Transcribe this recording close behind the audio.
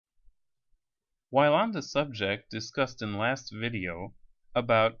While on the subject discussed in last video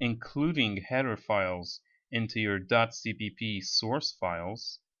about including header files into your .cpp source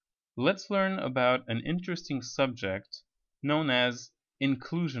files, let's learn about an interesting subject known as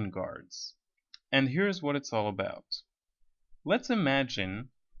inclusion guards. And here's what it's all about. Let's imagine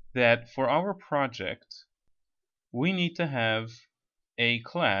that for our project, we need to have a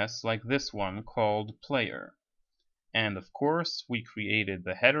class like this one called player. And of course, we created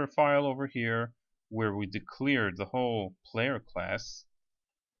the header file over here where we declared the whole player class,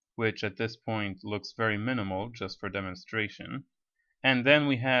 which at this point looks very minimal just for demonstration. And then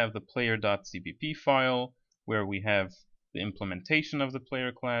we have the player.cpp file where we have the implementation of the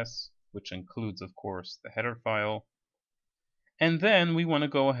player class, which includes, of course, the header file. And then we want to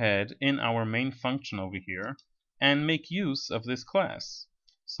go ahead in our main function over here and make use of this class.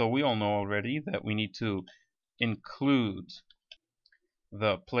 So we all know already that we need to include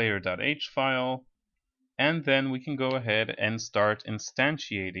the player.h file, and then we can go ahead and start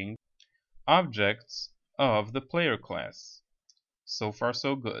instantiating objects of the player class. So far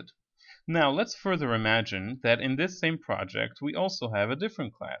so good. Now let's further imagine that in this same project we also have a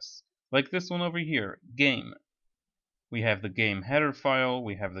different class, like this one over here, game. We have the game header file,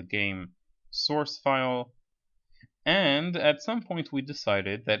 we have the game source file, and at some point we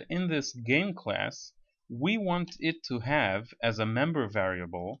decided that in this game class we want it to have as a member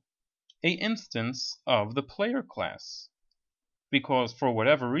variable an instance of the player class, because for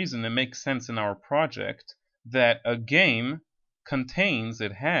whatever reason it makes sense in our project that a game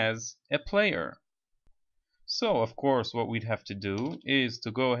has a player. So of course what we'd have to do is to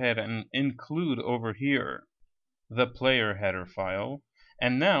go ahead and include over here the player header file,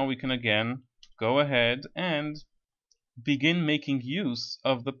 and now we can again go ahead and begin making use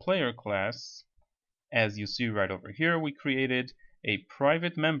of the player class. As you see right over here, we created a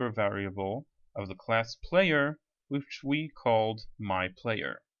private member variable of the class player, which we called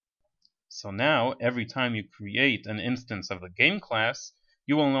myPlayer. So now, every time you create an instance of the game class,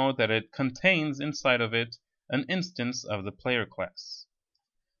 you will know that it contains inside of it an instance of the player class.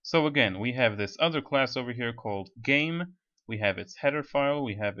 So again, we have this other class over here called game, we have its header file,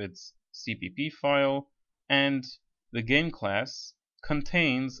 we have its CPP file, and the game class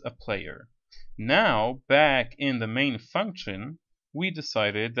contains a player. Now, back in the main function, we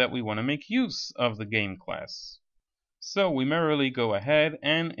decided that we want to make use of the game class. So we merely go ahead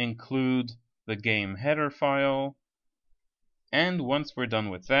and include the game header file, and once we're done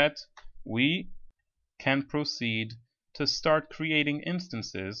with that, we can proceed to start creating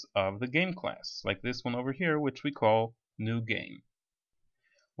instances of the game class, like this one over here, which we call new game.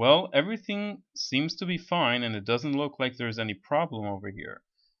 Well, everything seems to be fine and it doesn't look like there's any problem over here.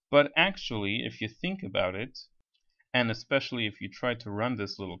 But actually, if you think about it, and especially if you try to run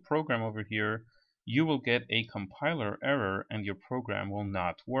this little program over here, you will get a compiler error and your program will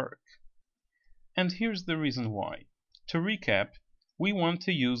not work. And here's the reason why. To recap, we want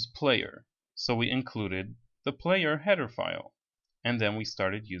to use player, so we included the player header file, and then we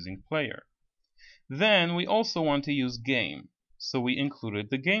started using player. Then we also want to use game, so we included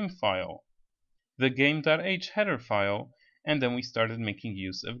the game file, the game.h header file, and then we started making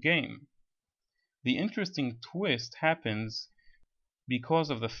use of game. The interesting twist happens because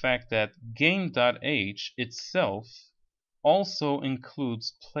of the fact that game.h itself also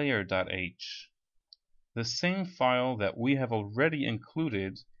includes player.h, the same file that we have already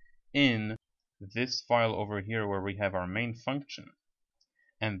included in this file over here where we have our main function.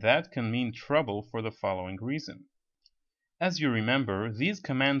 And that can mean trouble for the following reason. As you remember, these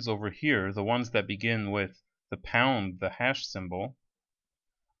commands over here, the ones that begin with the pound, the hash symbol,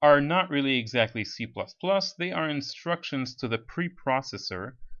 are not really exactly C++. They are instructions to the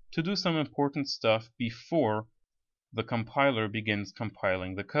preprocessor to do some important stuff before the compiler begins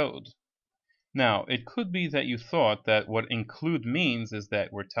compiling the code. Now, it could be that you thought that what include means is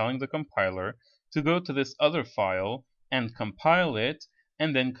that we're telling the compiler to go to this other file and compile it,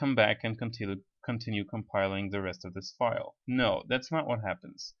 and then come back and continue compiling the rest of this file. No, that's not what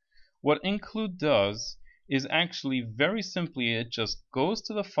happens. What include does is actually very simply it just goes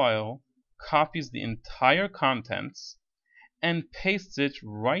to the file, copies the entire contents, and pastes it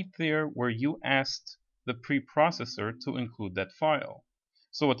right there where you asked the preprocessor to include that file.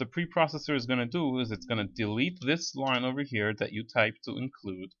 So what the preprocessor is going to do is it's going to delete this line over here that you typed to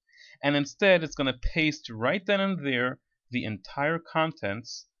include, and instead it's going to paste right then and there the entire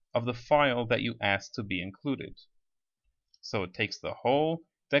contents of the file that you asked to be included. So it takes the whole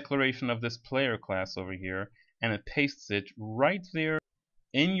declaration of this player class over here and it pastes it right there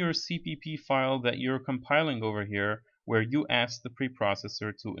in your CPP file that you're compiling over here where you asked the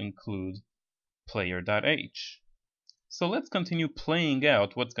preprocessor to include player.h. So let's continue playing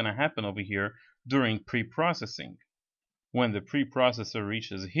out what's going to happen over here during pre-processing. When the preprocessor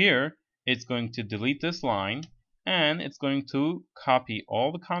reaches here, it's going to delete this line, and it's going to copy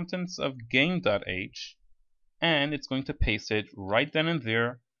all the contents of game.h, and it's going to paste it right then and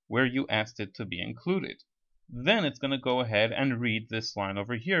there where you asked it to be included. Then it's going to go ahead and read this line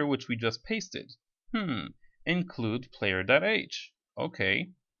over here, which we just pasted. Include player.h.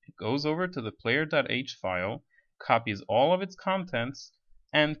 Okay, it goes over to the player.h file, copies all of its contents,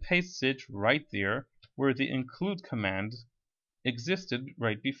 and pastes it right there where the include command existed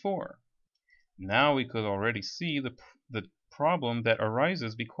right before. Now we could already see the problem that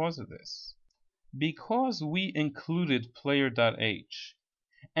arises because of this. Because we included player.h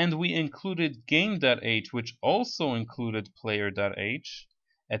and we included game.h, which also included player.h,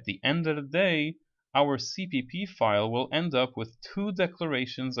 at the end of the day, our CPP file will end up with two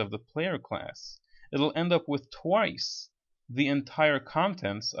declarations of the player class. It'll end up with twice the entire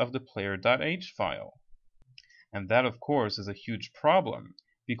contents of the player.h file. And that, of course, is a huge problem,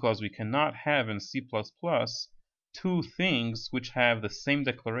 because we cannot have in C++ two things which have the same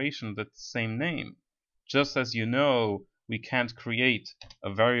declaration but the same name. Just as you know, we can't create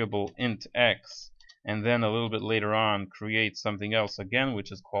a variable int x and then a little bit later on create something else again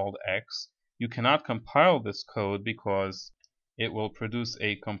which is called x. You cannot compile this code because it will produce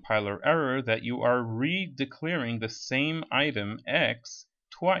a compiler error that you are re-declaring the same item x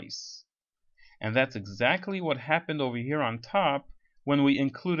twice. And that's exactly what happened over here on top when we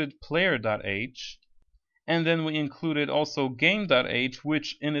included player.h, and then we included also game.h,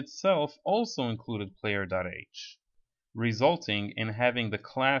 which in itself also included player.h, resulting in having the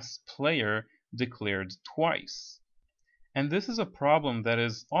class player declared twice. And this is a problem that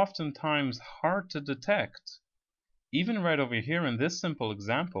is oftentimes hard to detect. Even right over here in this simple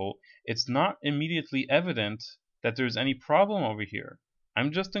example, it's not immediately evident that there's any problem over here.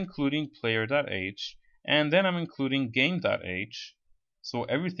 I'm just including player.h, and then I'm including game.h, so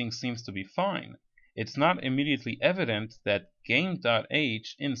everything seems to be fine. It's not immediately evident that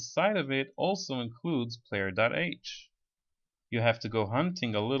game.h inside of it also includes player.h. You have to go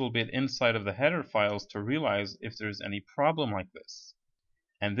hunting a little bit inside of the header files to realize if there's any problem like this.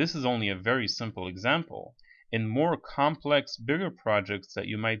 And this is only a very simple example. In more complex, bigger projects that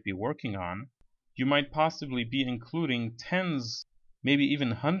you might be working on, you might possibly be including tens, maybe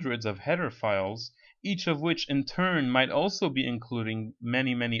even hundreds of header files, each of which in turn might also be including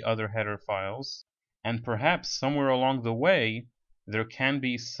many other header files. And perhaps somewhere along the way, there can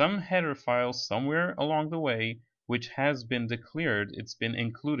be some header file somewhere along the way which has been declared, it's been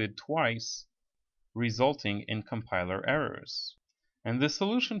included twice, resulting in compiler errors. And the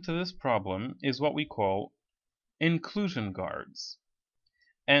solution to this problem is what we call inclusion guards.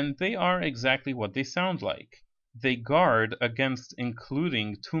 And they are exactly what they sound like. They guard against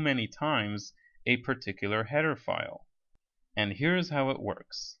including too many times a particular header file. And here's how it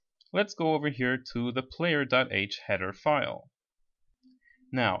works. Let's go over here to the player.h header file.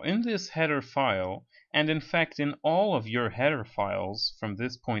 Now, in this header file, and in fact in all of your header files from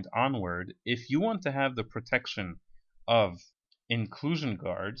this point onward, if you want to have the protection of inclusion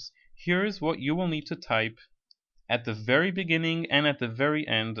guards, here's what you will need to type at the very beginning and at the very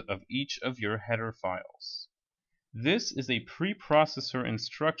end of each of your header files. This is a preprocessor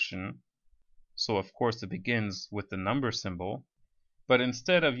instruction, so of course it begins with the number symbol, but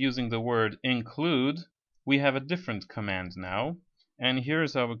instead of using the word include, we have a different command now, and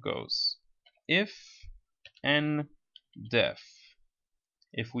here's how it goes. If n00b.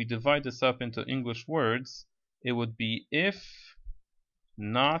 If we divide this up into English words, it would be if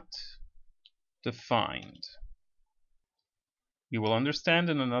not defined. You will understand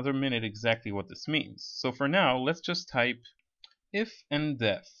in another minute exactly what this means. So for now, let's just type if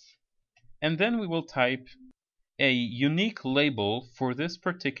n00b, and then we will type a unique label for this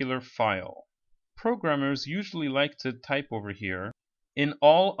particular file. Programmers usually like to type over here, in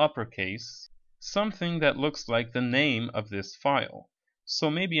all uppercase, something that looks like the name of this file. So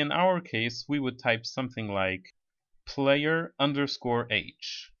maybe in our case, we would type something like player_h,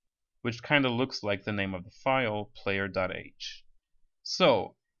 which kind of looks like the name of the file, player.h.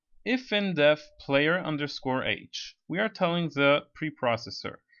 So, if n00b player_h, we are telling the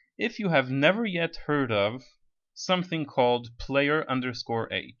preprocessor, if you have never yet heard of something called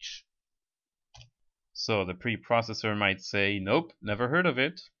player_h. So the preprocessor might say, nope, never heard of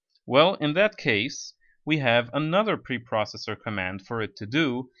it. Well, in that case, we have another preprocessor command for it to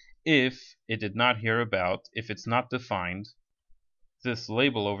do if it did not hear about, if it's not defined, this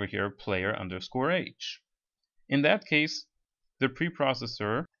label over here, player_h. In that case, the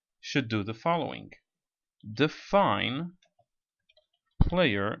preprocessor should do the following. Define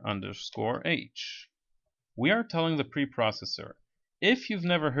player underscore h. We are telling the preprocessor, if you've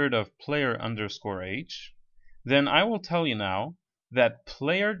never heard of player underscore h, then I will tell you now that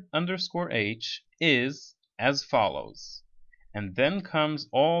player underscore h is as follows. And then comes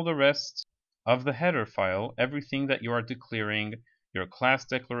all the rest of the header file, everything that you are declaring, your class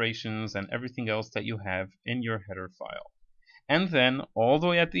declarations, and everything else that you have in your header file. And then, all the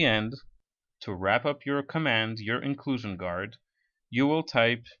way at the end, to wrap up your command, your inclusion guard, you will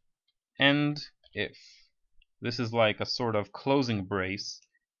type end if. This is like a sort of closing brace,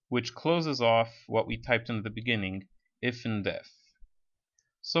 which closes off what we typed in the beginning, if and def.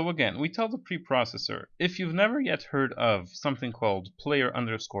 So again, we tell the preprocessor, if you've never yet heard of something called player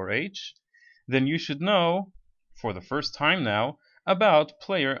underscore h, then you should know, for the first time now, about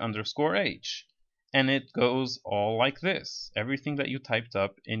player underscore h. And it goes all like this, everything that you typed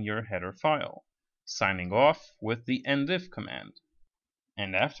up in your header file, signing off with the endif command.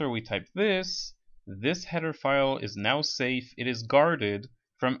 And after we type this header file is now safe. It is guarded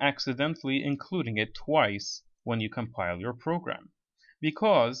from accidentally including it twice when you compile your program.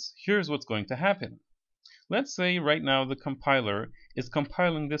 Because here's what's going to happen. Let's say right now the compiler is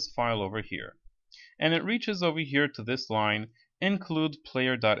compiling this file over here, and it reaches over here to this line, include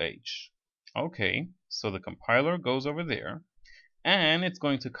player.h. Okay, so the compiler goes over there, and it's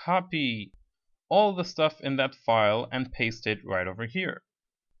going to copy all the stuff in that file and paste it right over here.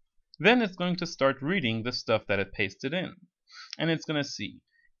 Then it's going to start reading the stuff that it pasted in, and it's going to see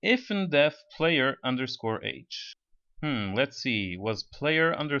if and def player underscore h. Let's see, was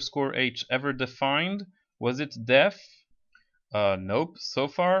player underscore h ever defined? Was it def? Nope, so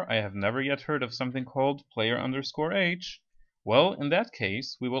far I have never yet heard of something called player underscore h. Well, in that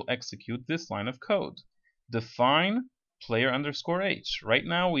case, we will execute this line of code. Define player underscore h. Right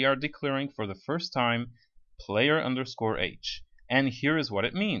now we are declaring for the first time player underscore h. And here is what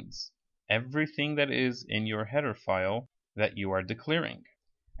it means. Everything that is in your header file that you are declaring.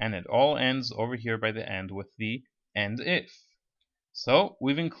 And it all ends over here by the end with the end if. So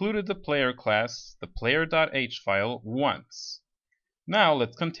we've included the player class, the player.h file, once. Now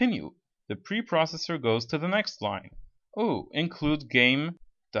let's continue. The preprocessor goes to the next line. Include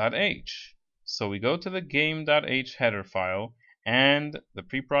game.h. So we go to the game.h header file, and the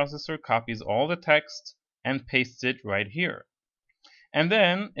preprocessor copies all the text and pastes it right here. And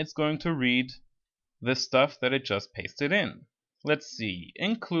then it's going to read the stuff that it just pasted in. Let's see,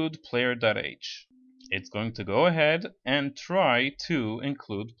 include player.h. It's going to go ahead and try to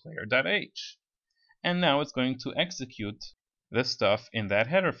include player.h. And now it's going to execute the stuff in that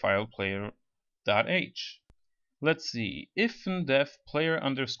header file, player.h. Let's see, if and def player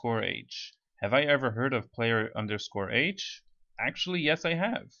underscore h. Have I ever heard of player underscore h? Actually, yes, I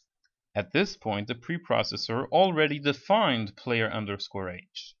have. At this point, the preprocessor already defined player underscore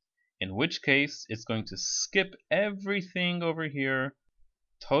h, in which case it's going to skip everything over here,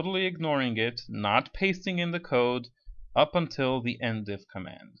 totally ignoring it, not pasting in the code up until the endif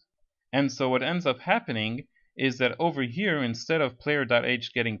command. And so what ends up happening is that over here, instead of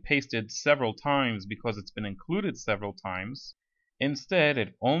player.h getting pasted several times because it's been included several times, instead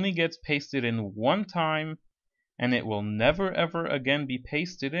it only gets pasted in one time, and it will never ever again be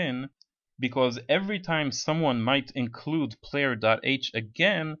pasted in, because every time someone might include player.h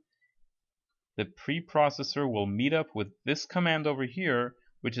again, the preprocessor will meet up with this command over here,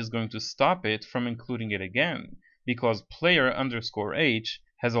 which is going to stop it from including it again, because player underscore h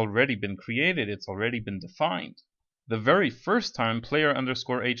has already been created, it's already been defined. The very first time player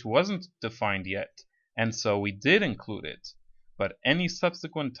underscore h wasn't defined yet, and so we did include it. But any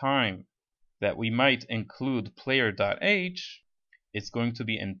subsequent time that we might include player.h, it's going to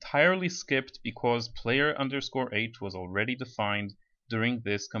be entirely skipped because player underscore h was already defined during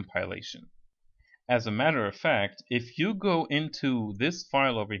this compilation. As a matter of fact, if you go into this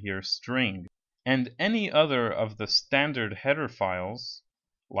file over here, string, and any other of the standard header files,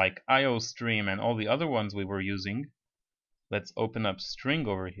 like iostream and all the other ones we were using, let's open up string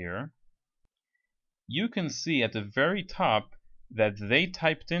over here, you can see at the very top that they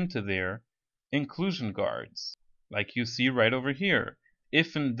typed into there inclusion guards, like you see right over here.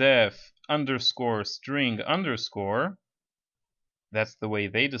 If and def underscore string underscore, that's the way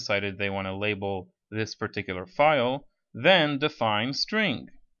they decided they want to label this particular file, then define string.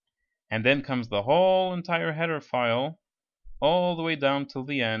 And then comes the whole entire header file, all the way down till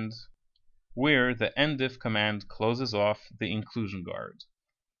the end, where the endif command closes off the inclusion guard.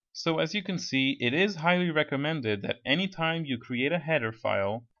 So as you can see, it is highly recommended that anytime you create a header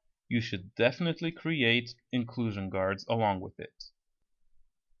file, you should definitely create inclusion guards along with it.